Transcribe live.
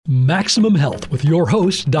Maximum Health with your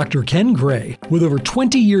host, Dr. Ken Gray. With over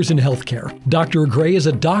 20 years in healthcare, Dr. Gray is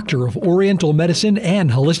a doctor of Oriental medicine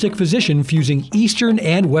and holistic physician fusing Eastern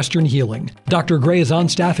and Western healing. Dr. Gray is on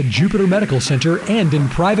staff at Jupiter Medical Center and in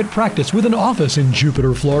private practice with an office in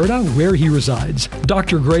Jupiter, Florida, where he resides.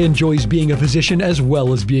 Dr. Gray enjoys being a physician as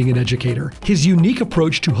well as being an educator. His unique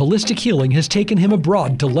approach to holistic healing has taken him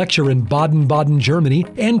abroad to lecture in Baden-Baden, Germany,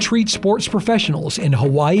 and treat sports professionals in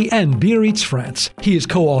Hawaii and Biarritz, France. He is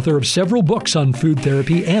co-author of several books on food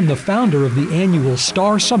therapy and the founder of the annual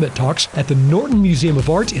Star Summit Talks at the Norton Museum of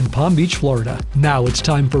Art in Palm Beach, Florida. Now it's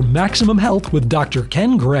time for Maximum Health with Dr.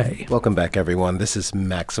 Ken Gray. Welcome back, everyone. This is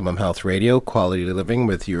Maximum Health Radio, Quality Living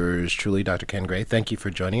with yours truly, Dr. Ken Gray. Thank you for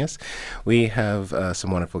joining us. We have some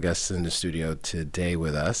wonderful guests in the studio today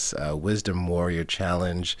with us. Wisdom Warrior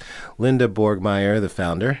Challenge, Linda Borgmeyer, the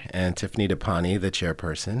founder, and Tiffany DePani, the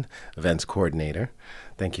chairperson, events coordinator.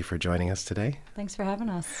 Thank you for joining us today. Thanks for having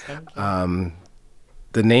us. Thank you.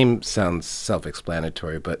 The name sounds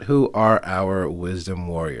self-explanatory, but who are our Wisdom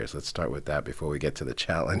Warriors? Let's start with that before we get to the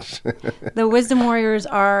challenge. The Wisdom Warriors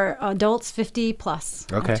are adults 50 plus,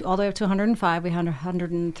 Okay. all the way up to 105. We had a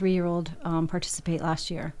 103-year-old participate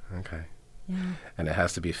last year. Okay. Yeah. And it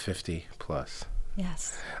has to be 50 plus.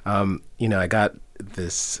 Yes. I got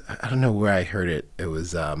this, I don't know where I heard it. It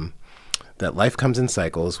was that life comes in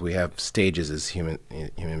cycles. We have stages as human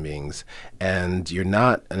beings, and you're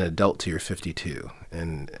not an adult till you're 52.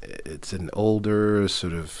 And it's an older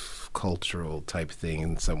sort of cultural type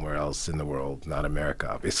thing somewhere else in the world, not America,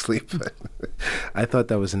 obviously. But I thought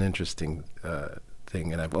that was an interesting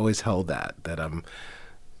thing, and I've always held that I'm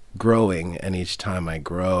growing, and each time I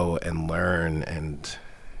grow and learn and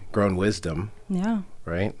grow in wisdom. Yeah.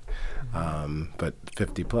 Right? But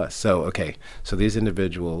 50 plus. So these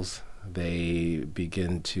individuals, they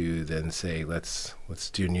begin to then say, let's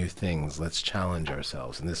do new things, let's challenge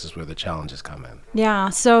ourselves. And this is where the challenges come in. Yeah.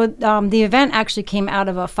 So the event actually came out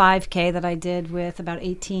of a 5K that I did with about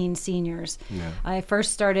 18 seniors. Yeah. I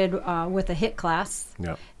first started with a HIIT class.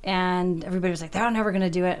 Yeah. And everybody was like, they're never going to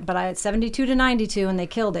do it. But I had 72 to 92, and they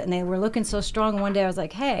killed it. And they were looking so strong. And one day I was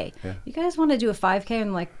like, hey, you guys want to do a 5K? And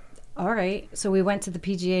I'm like, all right. So we went to the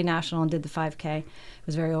PGA National and did the 5K. It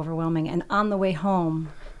was very overwhelming. And on the way home,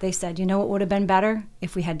 they said, you know what would have been better?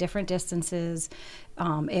 If we had different distances,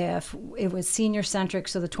 if it was senior-centric,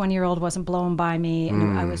 so the 20-year-old wasn't blown by me,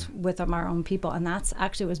 and I was with our own people. And that's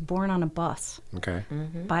actually, it was born on a bus. Okay.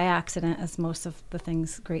 Mm-hmm. By accident, as most of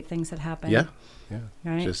the great things that happen. Yeah.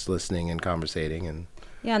 Right? Just listening and conversating and...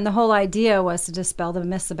 Yeah, and the whole idea was to dispel the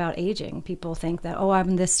myths about aging. People think that,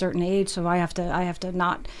 I'm this certain age, so I have to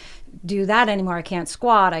not do that anymore. I can't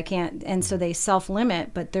squat. I can't, and so they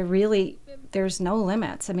self-limit. But there's no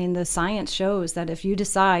limits. I mean, the science shows that if you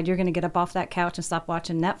decide you're going to get up off that couch and stop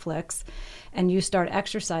watching Netflix, and you start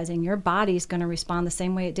exercising, your body's going to respond the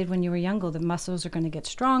same way it did when you were younger. The muscles are going to get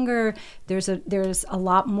stronger. There's a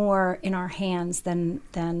lot more in our hands than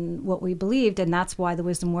what we believed, and that's why the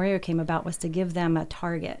Wisdom Warrior came about, was to give them a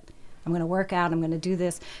target. I'm going to work out. I'm going to do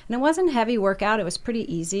this. And it wasn't heavy workout. It was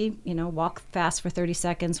pretty easy. Walk fast for 30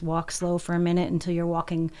 seconds, walk slow for a minute until you're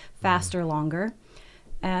walking faster longer.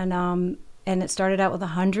 And it started out with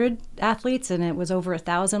 100 athletes, and it was over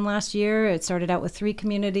 1,000 last year. It started out with 3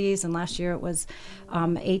 communities, and last year it was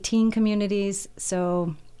 18 communities.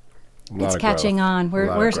 So it's catching on.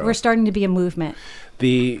 We're starting to be a movement.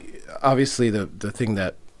 Obviously the thing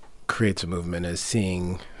that creates a movement is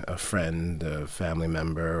seeing a friend, a family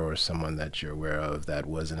member, or someone that you're aware of that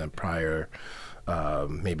was in a prior,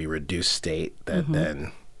 maybe reduced state that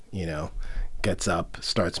then, gets up,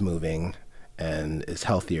 starts moving, and is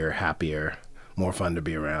healthier, happier, more fun to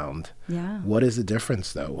be around. Yeah. What is the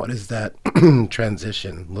difference, though? What does that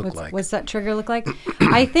transition look like? What's that trigger look like?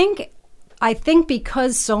 I think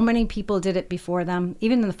because so many people did it before them,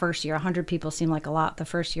 even in the first year, 100 people seemed like a lot the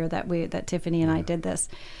first year that Tiffany and I did this.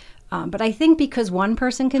 But I think because one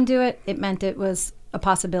person can do it, it meant it was a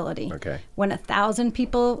possibility. Okay. When 1,000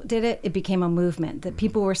 people did it, it became a movement that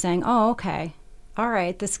people were saying, oh, okay. All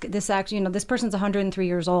right, this actually, this person's 103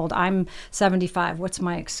 years old. I'm 75. What's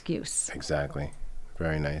my excuse? Exactly.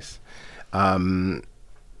 Very nice.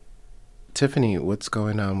 Tiffany, what's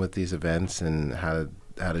going on with these events, and how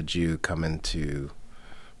did you come into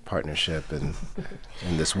partnership and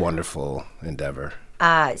in this wonderful endeavor?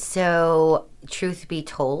 So, truth be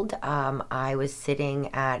told, I was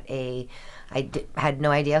sitting at I had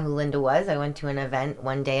no idea who Linda was. I went to an event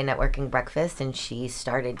one day, a networking breakfast, and she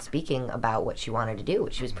started speaking about what she wanted to do,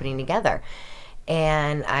 what she was putting together.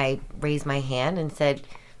 And I raised my hand and said,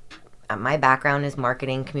 my background is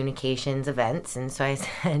marketing, communications, events. And so I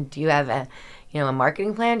said, do you have a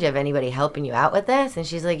marketing plan? Do you have anybody helping you out with this? And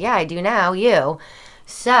she's like, yeah, I do now, you.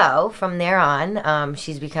 So from there on,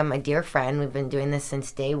 she's become a dear friend. We've been doing this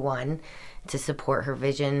since day one to support her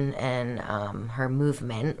vision and her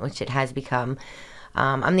movement, which it has become.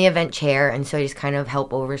 I'm the event chair, and so I just kind of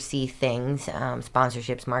help oversee things,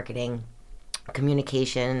 sponsorships, marketing,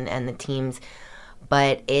 communication, and the teams.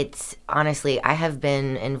 But it's honestly, I have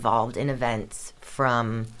been involved in events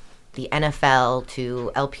from the NFL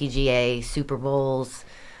to LPGA, Super Bowls,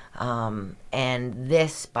 and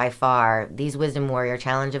this by far, these Wisdom Warrior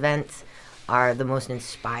Challenge events are the most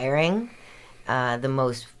inspiring, the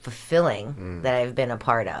most fulfilling that I've been a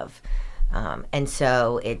part of. And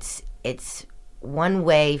so it's one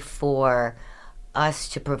way for us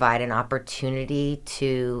to provide an opportunity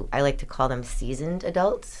to, I like to call them seasoned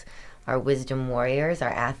adults, our Wisdom Warriors, our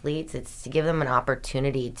athletes. It's to give them an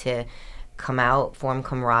opportunity to come out, form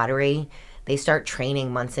camaraderie. They start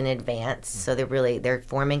training months in advance, so they're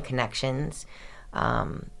forming connections.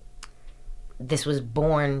 This was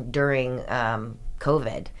born during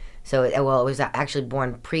COVID. So, it was actually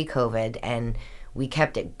born pre-COVID, and we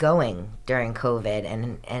kept it going during COVID.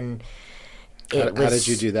 And how did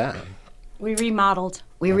you do that? We remodeled.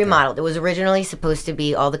 Remodeled. It was originally supposed to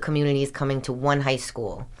be all the communities coming to one high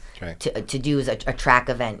school to do a track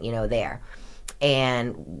event, there.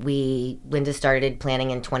 And Linda started planning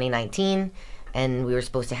in 2019, and we were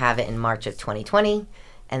supposed to have it in March of 2020.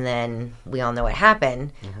 And then we all know what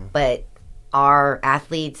happened. Mm-hmm. But our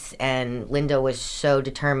athletes and Linda was so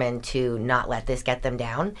determined to not let this get them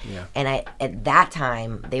down. Yeah. And at that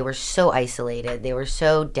time, they were so isolated. They were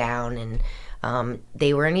so down, and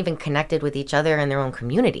they weren't even connected with each other in their own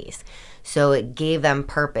communities. So it gave them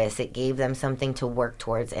purpose. It gave them something to work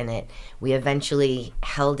towards. And we eventually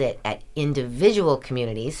held it at individual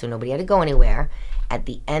communities, so nobody had to go anywhere, at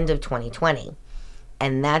the end of 2020.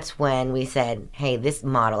 And that's when we said, hey, this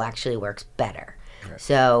model actually works better. Right.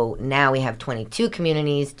 So now we have 22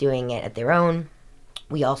 communities doing it at their own.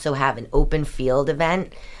 We also have an open field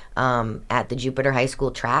event at the Jupiter High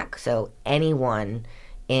School track. So anyone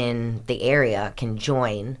in the area can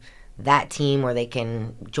join that team, or they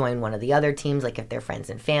can join one of the other teams, like if they're friends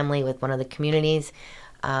and family with one of the communities.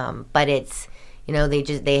 But it's,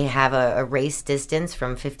 they have a race distance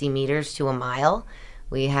from 50 meters to a mile.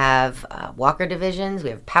 We have walker divisions, we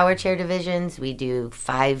have power chair divisions, we do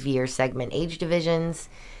 5-year segment age divisions.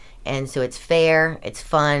 And so it's fair, it's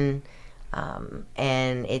fun,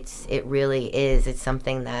 and it really is. It's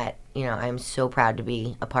something that, I'm so proud to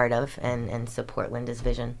be a part of and support Linda's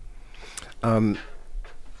vision.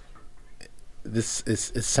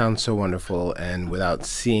 It sounds so wonderful, and without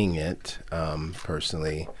seeing it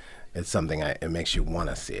personally, it's something it makes you want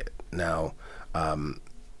to see it. Now,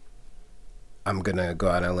 I'm gonna go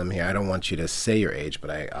out on a limb here. I don't want you to say your age,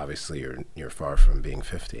 but obviously you're far from being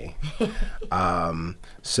 50.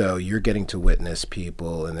 So you're getting to witness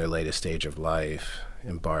people in their latest stage of life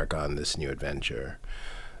embark on this new adventure.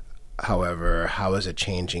 However, how is it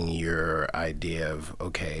changing your idea of,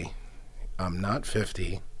 okay, I'm not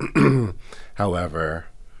 50, however,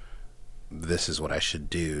 this is what I should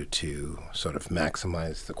do to sort of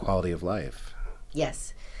maximize the quality of life?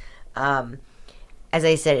 Yes. As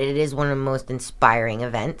I said, it is one of the most inspiring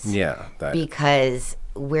events. Yeah. Because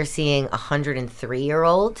we're seeing a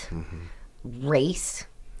 103-year-old race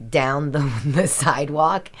down the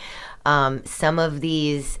sidewalk. Some of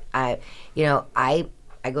these, I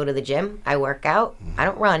go to the gym, I work out, I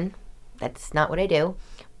don't run. That's not what I do.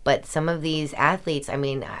 But some of these athletes,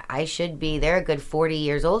 they're a good 40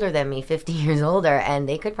 years older than me, 50 years older, and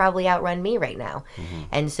they could probably outrun me right now. Mm-hmm.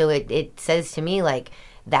 And so it says to me, like,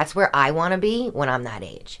 that's where I want to be when I'm that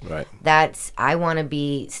age. Right. I want to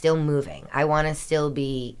be still moving. I want to still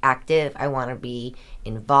be active. I want to be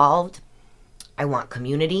involved. I want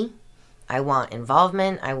community. I want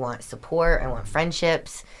involvement. I want support. I want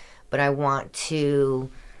friendships. But I want to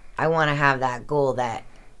have that goal that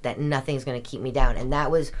nothing's going to keep me down. And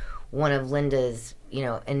that was one of Linda's,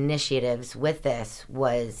 initiatives with this,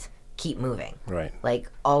 was keep moving. Right.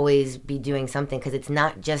 Like, always be doing something, because it's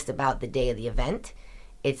not just about the day of the event.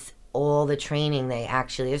 It's all the training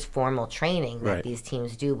there's formal training that these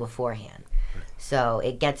teams do beforehand. Right. So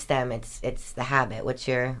it gets them, it's the habit. What's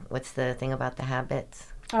the thing about the habits?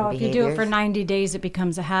 Oh, if you do it for 90 days, it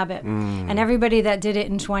becomes a habit. And everybody that did it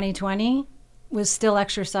in 2020 was still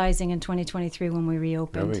exercising in 2023 when we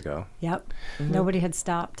reopened. There we go. Yep. Mm-hmm. Nobody had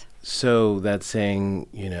stopped. So that's saying,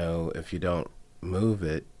 if you don't move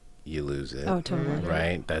it, you lose it. Oh, totally.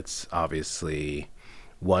 Right? That's obviously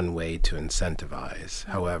one way to incentivize.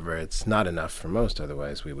 However, it's not enough for most.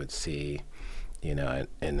 Otherwise, we would see, in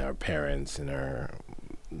our parents, in our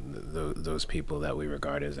those people that we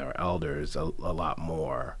regard as our elders a lot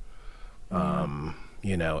more,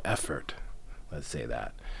 effort, let's say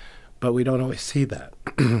that. But we don't always see that.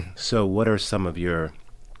 So what are some of your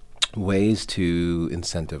ways to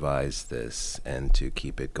incentivize this and to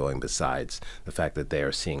keep it going besides the fact that they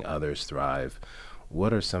are seeing others thrive?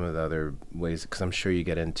 What are some of the other ways? Because I'm sure you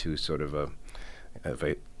get into sort of if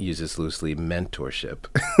I use this loosely, mentorship.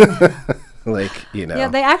 Yeah,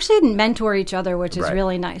 they actually mentor each other, which is Right.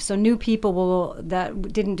 really nice. So new people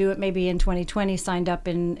that didn't do it maybe in 2020 signed up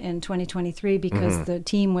in 2023 because the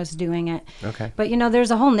team was doing it. Okay. But,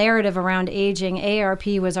 there's a whole narrative around aging.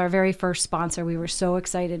 AARP was our very first sponsor. We were so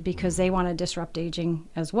excited because they want to disrupt aging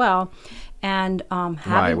as well. And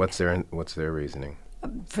Why? What's their reasoning?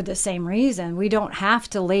 for the same reason. We don't have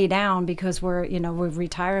to lay down because we're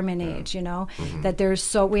retirement age,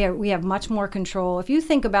 that we have much more control. If you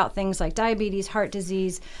think about things like diabetes, heart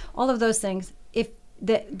disease, all of those things, if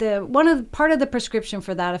part of the prescription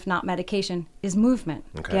for that, if not medication, is movement.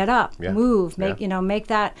 Okay. Get up, Yeah. move, Yeah. make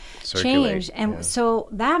that Circulate. change. And Yeah. so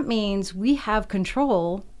that means we have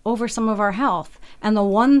control over some of our health. And the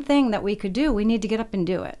one thing that we could do, we need to get up and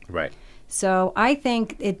do it. Right. So I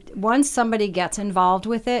think once somebody gets involved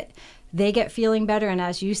with it, they get feeling better. And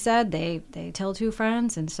as you said, they tell two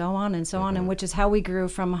friends and so on and so on, and which is how we grew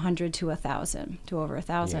from 100 to 1,000 to over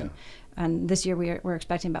 1,000. Yeah. And this year we're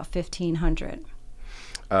expecting about 1,500.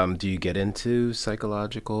 Do you get into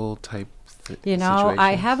psychological type I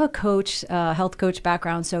situations? have a coach, health coach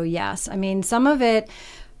background. So yes, I mean, some of it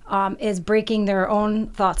is breaking their own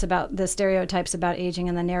thoughts about the stereotypes about aging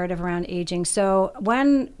and the narrative around aging. So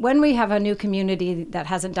when we have a new community that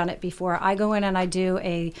hasn't done it before, I go in and I do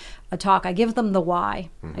a talk. I give them the why.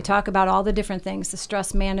 I talk about all the different things, the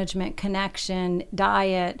stress management, connection,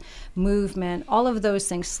 diet, movement, all of those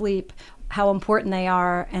things, sleep, how important they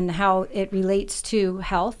are and how it relates to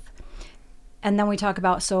health. And then we talk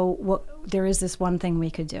about, there is this one thing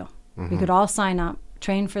we could do. We could all sign up,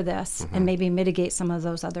 train for this, and maybe mitigate some of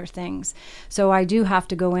those other things. So I do have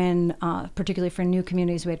to go in, particularly for new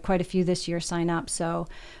communities. We had quite a few this year sign up. So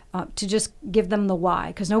to just give them the why,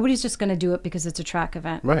 because nobody's just going to do it because it's a track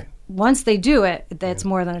event. Right. Once they do it, that's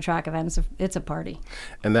more than a track event. It's a party.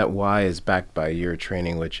 And that why is backed by your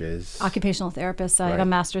training, which is? Occupational therapist. I have a Right.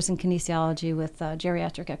 master's in kinesiology with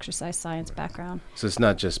geriatric exercise science background. So it's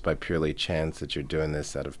not just by purely chance that you're doing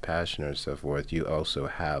this out of passion or so forth. You also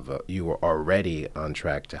you were already on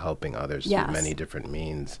track to helping others Yes. through many different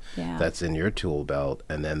means. Yeah. That's in your tool belt.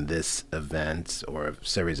 And then this event or a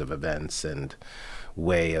series of events and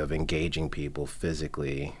way of engaging people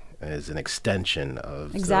physically is an extension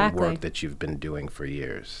of Exactly. the work that you've been doing for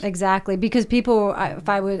years. Exactly, because people, if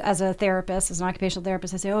I would, as a therapist, as an occupational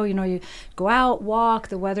therapist, I say, you go out, walk,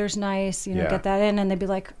 the weather's nice, Yeah. get that in, and they'd be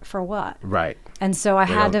like, for what? Right. And so I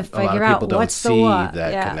had to A lot figure of out people don't what's the see what.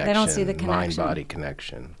 that Yeah, connection, they don't see the connection. mind-body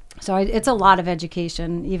connection. So it's a lot of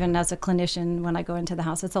education, even as a clinician, when I go into the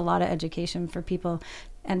house, it's a lot of education for people.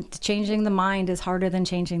 And changing the mind is harder than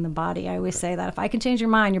changing the body. I always say that. If I can change your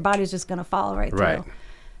mind, your body's just going to follow right through. Right.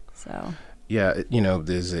 So. Yeah,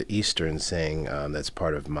 there's an Eastern saying that's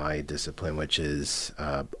part of my discipline, which is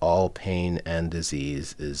all pain and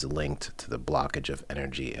disease is linked to the blockage of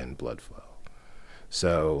energy and blood flow.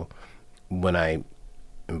 So when I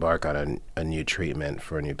embark on a new treatment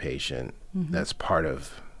for a new patient, that's part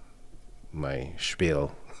of my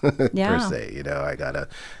spiel Yeah. per se. I got to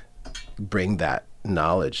bring that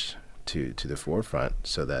knowledge to the forefront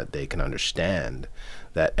so that they can understand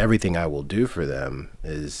that everything I will do for them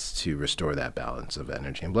is to restore that balance of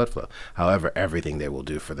energy and blood flow. However, everything they will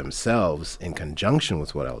do for themselves in conjunction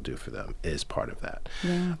with what I'll do for them is part of that.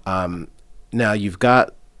 Yeah. Now you've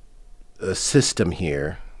got a system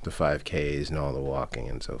here, the 5Ks and all the walking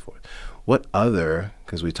and so forth. What other,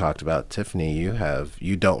 because we talked about Tiffany,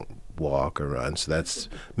 you don't walk or run, so that's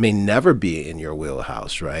may never be in your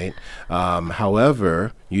wheelhouse, right?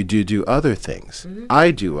 However, you do other things. I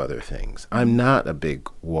do other things. I'm not a big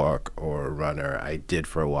walk or runner. I did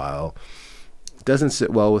for a while. It doesn't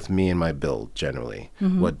sit well with me and my build generally.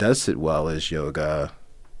 What does sit well is yoga,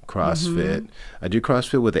 CrossFit. I do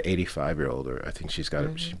CrossFit with an 85-year-old, or I think she's got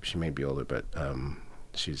she may be older, but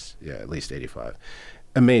she's at least 85.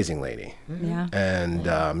 Amazing lady. Yeah.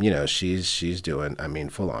 And she's doing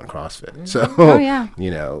full on CrossFit. So Oh, yeah.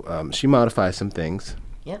 she modifies some things.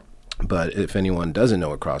 Yeah. But if anyone doesn't know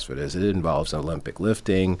what CrossFit is, it involves Olympic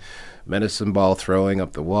lifting, medicine ball throwing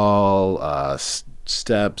up the wall,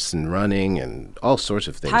 steps and running and all sorts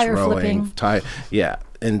of things. Tire Rowing, flipping. yeah.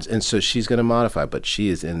 And so she's going to modify, but she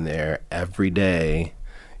is in there every day,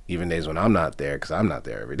 even days when I'm not there, because I'm not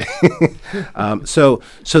there every day. So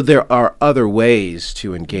there are other ways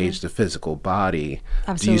to engage the physical body.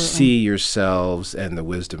 Absolutely. Do you see yourselves and the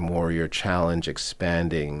Wisdom Warrior Challenge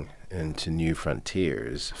expanding into new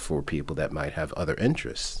frontiers for people that might have other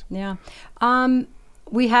interests? Yeah.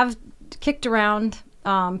 We have kicked around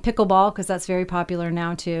pickleball, because that's very popular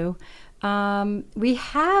now too. We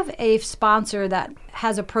have a sponsor that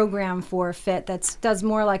has a program for FIT that does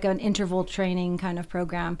more like an interval training kind of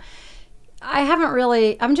program. I haven't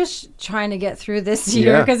really. I'm just trying to get through this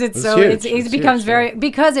year because it becomes very,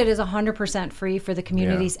 because it is 100% free for the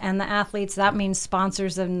communities and the athletes. That means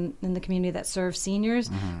sponsors in the community that serve seniors.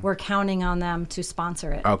 We're counting on them to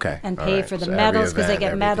sponsor it. And pay for the medals, because they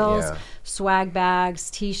get medals, swag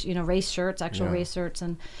bags, race shirts, race shirts,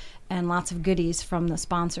 and lots of goodies from the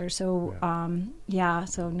sponsor. So,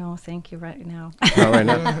 so no, thank you right now. Not right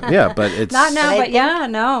now. Yeah, but it's... Not now, but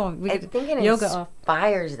no. I think it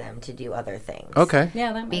inspires them to do other things. Okay.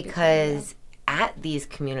 Yeah, that might because at these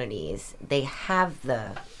communities, they have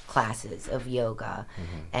the classes of yoga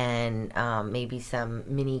and maybe some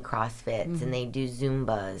mini CrossFits, and they do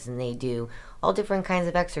Zumbas, and they do all different kinds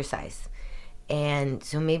of exercise. And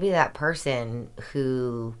so maybe that person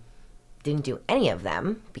who didn't do any of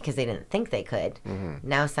them because they didn't think they could,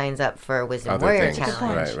 now signs up for a Wisdom Warrior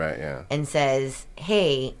Challenge. Right, yeah. And says,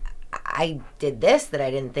 hey, I did this that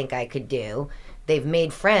I didn't think I could do. They've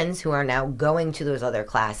made friends who are now going to those other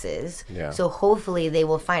classes. Yeah. So hopefully they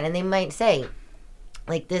will find, and they might say,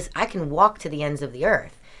 like this, I can walk to the ends of the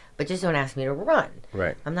earth, but just don't ask me to run.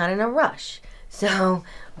 Right. I'm not in a rush. So,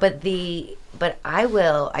 but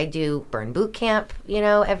I do burn boot camp,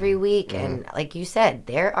 every week. And like you said,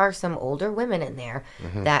 there are some older women in there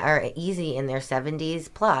that are easy in their 70s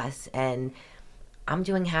plus, and I'm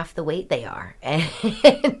doing half the weight they are. And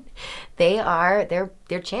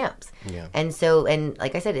they're champs. Yeah. And so, and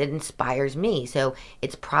like I said, it inspires me. So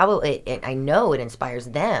it's probably, I know it inspires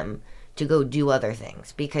them to go do other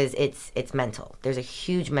things, because it's mental. There's a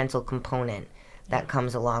huge mental component that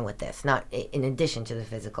comes along with this, not in addition to the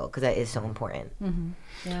physical, because that is so important.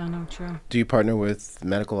 Yeah, no, true. Do you partner with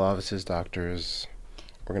medical offices, doctors,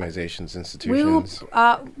 organizations, institutions?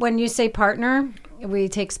 When you say partner, we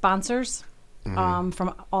take sponsors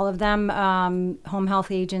from all of them, home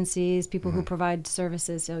health agencies, people who provide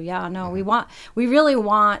services. So we really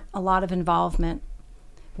want a lot of involvement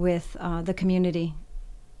with the community,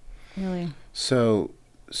 really. So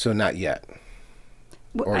not yet.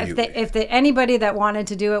 If anybody that wanted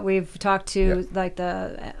to do it, we've talked to like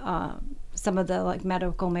the some of the like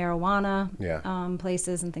medical marijuana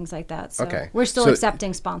places and things like that. So we're still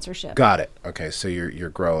accepting sponsorship. Got it. Okay, so you're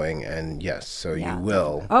growing, and yes, so you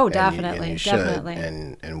will. Oh, definitely, and you should, definitely.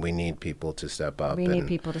 And we need people to step up. We need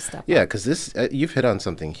people to step up. Yeah, because this you've hit on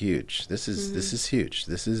something huge. This is huge.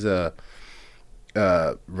 This is a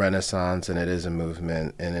renaissance, and it is a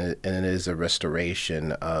movement, and it is a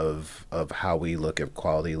restoration of how we look at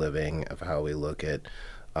quality living, of how we look at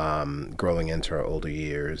growing into our older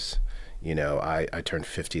years. I turned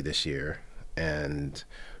 50 this year, and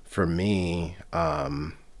for me,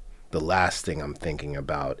 the last thing I'm thinking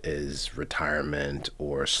about is retirement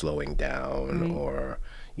or slowing down, or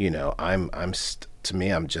to me,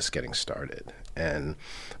 I'm just getting started,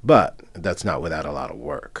 but that's not without a lot of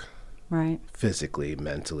work. Right. Physically,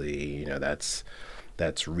 mentally,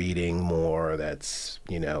 that's reading more, that's,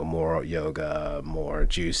 more yoga, more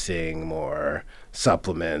juicing, more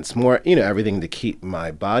supplements, more, everything to keep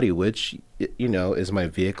my body, which, is my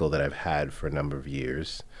vehicle that I've had for a number of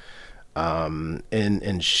years,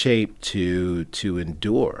 in shape to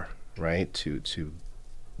endure, right? To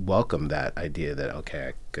welcome that idea that, okay,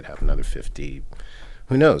 I could have another 50.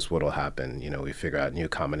 Who knows what'll happen? We figure out new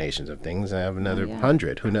combinations of things. I have another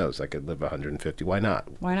 100. Who knows? I could live 150. Why not?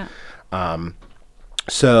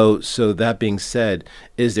 So that being said,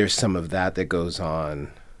 is there some of that goes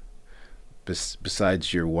on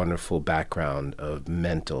besides your wonderful background of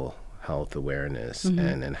mental health awareness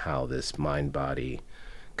and how this mind-body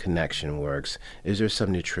connection works? Is there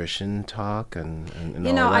some nutrition talk and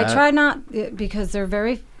all that? I try not, because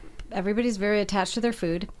everybody's very attached to their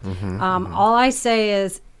food. All I say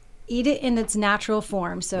is eat it in its natural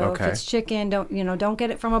form. So if it's chicken, don't get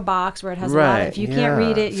it from a box where it has a lot. If you can't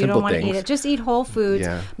read it, you don't want to eat it. Just eat whole foods.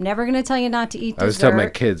 I'm never going to tell you not to eat dessert. I always tell my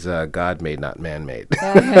kids, God made, not man made.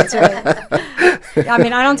 That's right.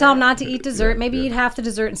 I don't tell them not to eat dessert. Maybe eat half the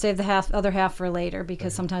dessert and save the other half for later,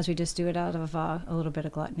 because sometimes we just do it out of a little bit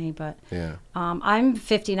of gluttony. But I'm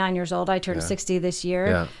 59 years old. I turned 60 this year.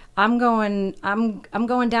 Yeah. I'm going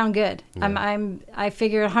down good. Yeah. I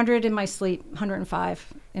figure 100 in my sleep,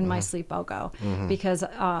 105 in my sleep I'll go, because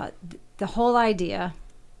the whole idea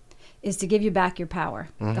is to give you back your power.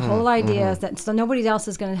 The whole idea is that so nobody else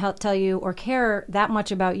is going to help tell you or care that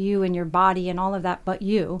much about you and your body and all of that but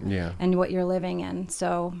you and what you're living in.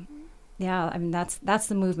 So yeah, I mean that's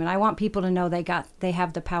the movement. I want people to know they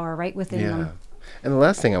have the power right within them. And the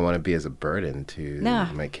last thing I want to be is a burden to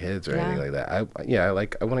my kids or anything like that.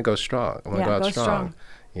 I want to go strong. I want to go out strong.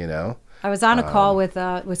 You know? I was on a call with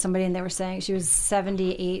somebody, and they were saying she was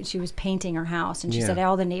 78. She was painting her house, and she said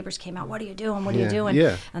all the neighbors came out. What are you doing? What are you doing?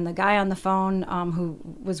 Yeah. And the guy on the phone who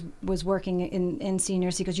was working in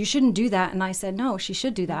seniors, he goes, "You shouldn't do that." And I said, "No, she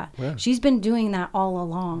should do that. Yeah. She's been doing that all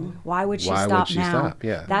along. Why would she stop now?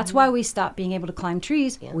 Yeah. That's why we stopped being able to climb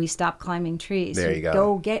trees. Yeah. We stopped climbing trees. There you go.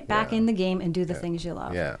 Go get back in the game and do the things you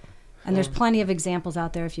love. Yeah. And there's plenty of examples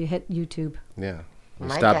out there if you hit YouTube. Yeah.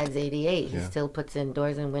 My dad's 88. He still puts in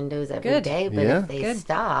doors and windows every day. But if they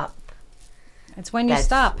stop, it's when you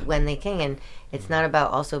stop. When they can. And it's not about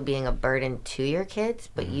also being a burden to your kids,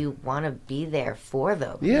 but you want to be there for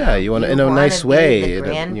them. Yeah, you want to, in a nice way. You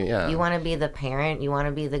want to be the parent. You want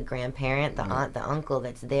to be the grandparent, the aunt, the uncle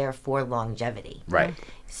that's there for longevity. Right.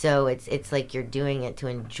 So it's like you're doing it to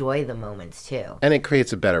enjoy the moments too. And it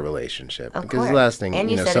creates a better relationship. Of because course. the last thing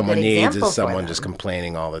someone needs is someone them. just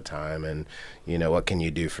complaining all the time and, what can you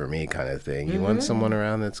do for me kind of thing. You want someone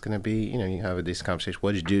around that's going to be, you have a decent conversation.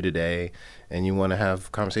 What did you do today? And you want to have a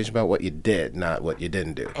conversation about what you did, not what you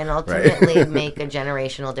didn't do. And ultimately make a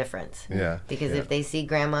generational difference. Yeah. Because if they see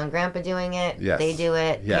grandma and grandpa doing it, they do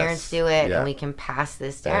it, parents do it, and we can pass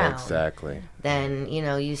this down. Exactly. Then,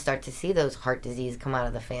 you start to see those heart disease come out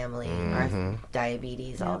of the family,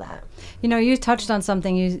 diabetes, all that. You touched on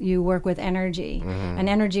something. You work with energy, and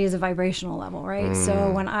energy is a vibrational level, right?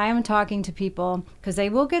 So when I'm talking to people, because they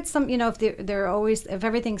will get some, if if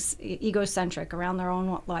everything's egocentric around their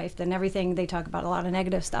own life, then everything they talk about a lot of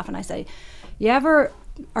negative stuff. And I say,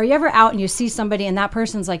 are you ever out and you see somebody and that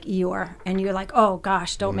person's like Eeyore, and you're like, oh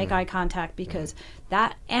gosh, don't make eye contact because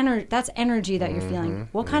that's energy that you're feeling.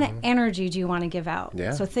 What kind of energy do you want to give out?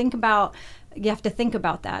 Yeah. So you have to think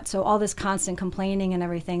about that. So all this constant complaining and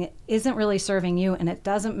everything isn't really serving you, and it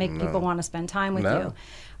doesn't make people want to spend time with you.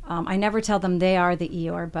 I never tell them they are the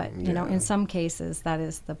Eeyore, but in some cases that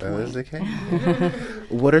is the point. That is the case.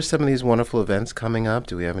 What are some of these wonderful events coming up?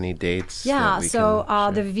 Do we have any dates? Yeah, so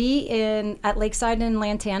the V at Lakeside in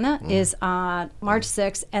Lantana is March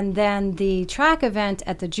 6th, and then the track event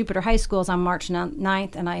at the Jupiter High School is on March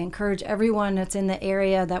 9th, and I encourage everyone that's in the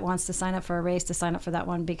area that wants to sign up for a race to sign up for that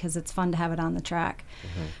one because it's fun to have it on the track.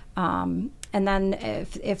 And then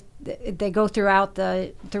if they go throughout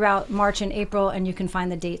March and April, and you can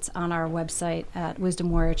find the dates on our website at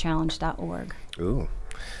wisdomwarriorchallenge.org. Ooh.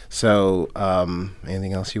 So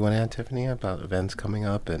anything else you want to add, Tiffany, about events coming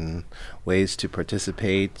up and ways to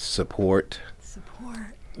participate, support?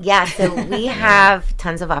 Yeah, so we have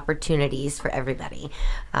tons of opportunities for everybody.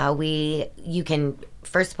 You can,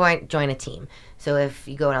 first point, join a team. So if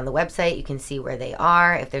you go on the website, you can see where they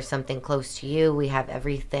are. If there's something close to you, we have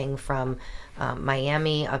everything from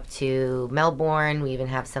Miami up to Melbourne. We even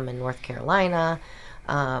have some in North Carolina.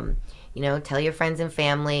 Tell your friends and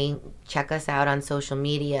family. Check us out on social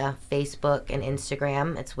media, Facebook and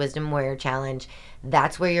Instagram. It's Wisdom Warrior Challenge.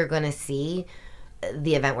 That's where you're going to see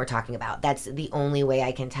the event we're talking about. That's the only way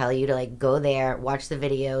I can tell you to go there, watch the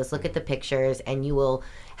videos, look at the pictures, and you will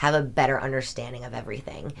have a better understanding of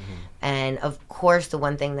everything. And of course, the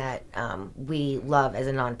one thing that we love as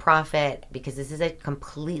a nonprofit, because this is a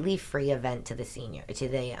completely free event to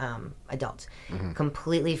the adults,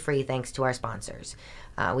 completely free thanks to our sponsors.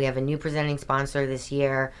 We have a new presenting sponsor this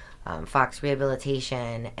year, Fox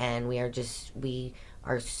Rehabilitation, and we are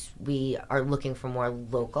looking for more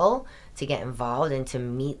local to get involved and to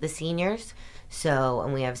meet the seniors. So,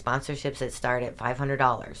 and we have sponsorships that start at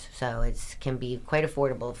 $500. So it can be quite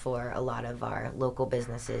affordable for a lot of our local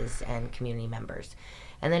businesses and community members.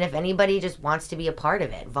 And then if anybody just wants to be a part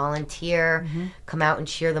of it, volunteer, come out and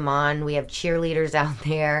cheer them on. We have cheerleaders out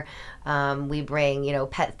there. We bring,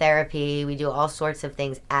 pet therapy. We do all sorts of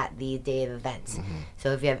things at the day of events.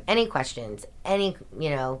 So if you have any questions, any,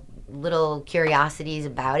 little curiosities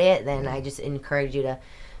about it, then I just encourage you to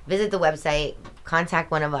visit the website,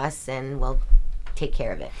 contact one of us, and we'll take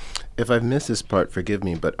care of it. If I've missed this part, forgive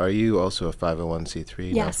me, but are you also a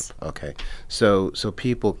 501c3? Yes. Okay. So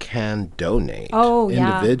people can donate. Oh,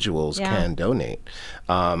 yeah. Individuals can donate.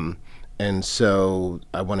 And so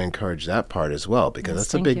I want to encourage that part as well, because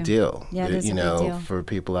that's a big deal. Yeah, it is a big deal. For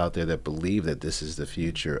people out there that believe that this is the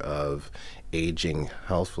future of aging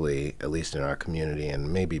healthfully, at least in our community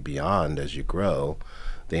and maybe beyond as you grow,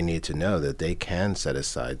 they need to know that they can set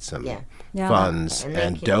aside some Yeah. funds And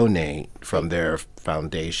and they can- donate from their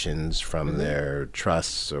foundations, from their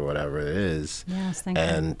trusts or whatever it is, Yes, thank you.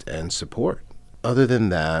 and support. Other than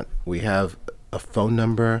that, we have a phone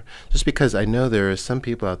number, just because I know there are some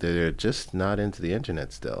people out there that are just not into the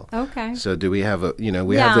internet still. Okay. So do we have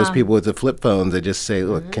we have those Yeah. people with the flip phones that just say,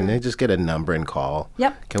 look, can they just get a number and call?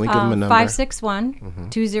 Yep. Can we give them a number?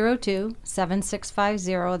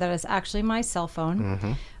 561-202-7650. That is actually my cell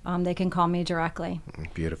phone. They can call me directly.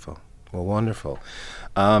 Beautiful. Well, wonderful.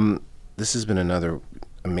 This has been another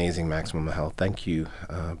amazing Maximum Health. Thank you,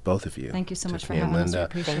 both of you. Thank you so much for Tiffany and having us.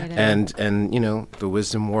 We Linda. appreciate it. And the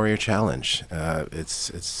Wisdom Warrior Challenge.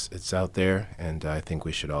 It's out there, and I think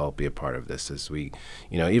we should all be a part of this as we,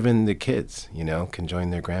 even the kids, can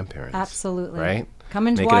join their grandparents. Absolutely. Right? Come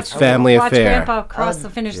and Make it a watch family watch affair. Grandpa cross the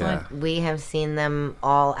finish line. We have seen them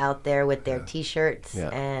all out there with their T-shirts Yeah.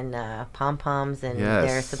 and pom-poms, and Yes.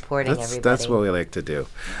 they're supporting everybody. That's what we like to do.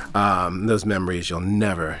 Those memories you'll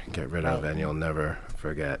never get rid of, and you'll never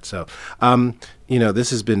forget. So, this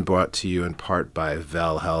has been brought to you in part by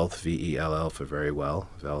Vell Health, VELL for very well,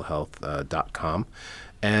 vellhealth.com.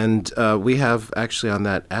 And we have actually on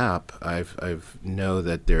that app, I've know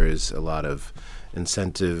that there is a lot of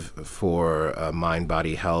incentive for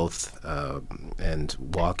mind-body health and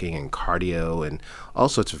walking and cardio and all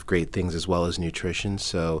sorts of great things, as well as nutrition.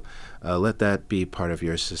 So let that be part of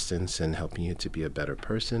your assistance in helping you to be a better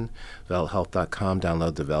person. vellhealth.com.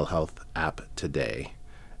 Download the Vell Health app today,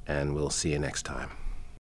 and we'll see you next time.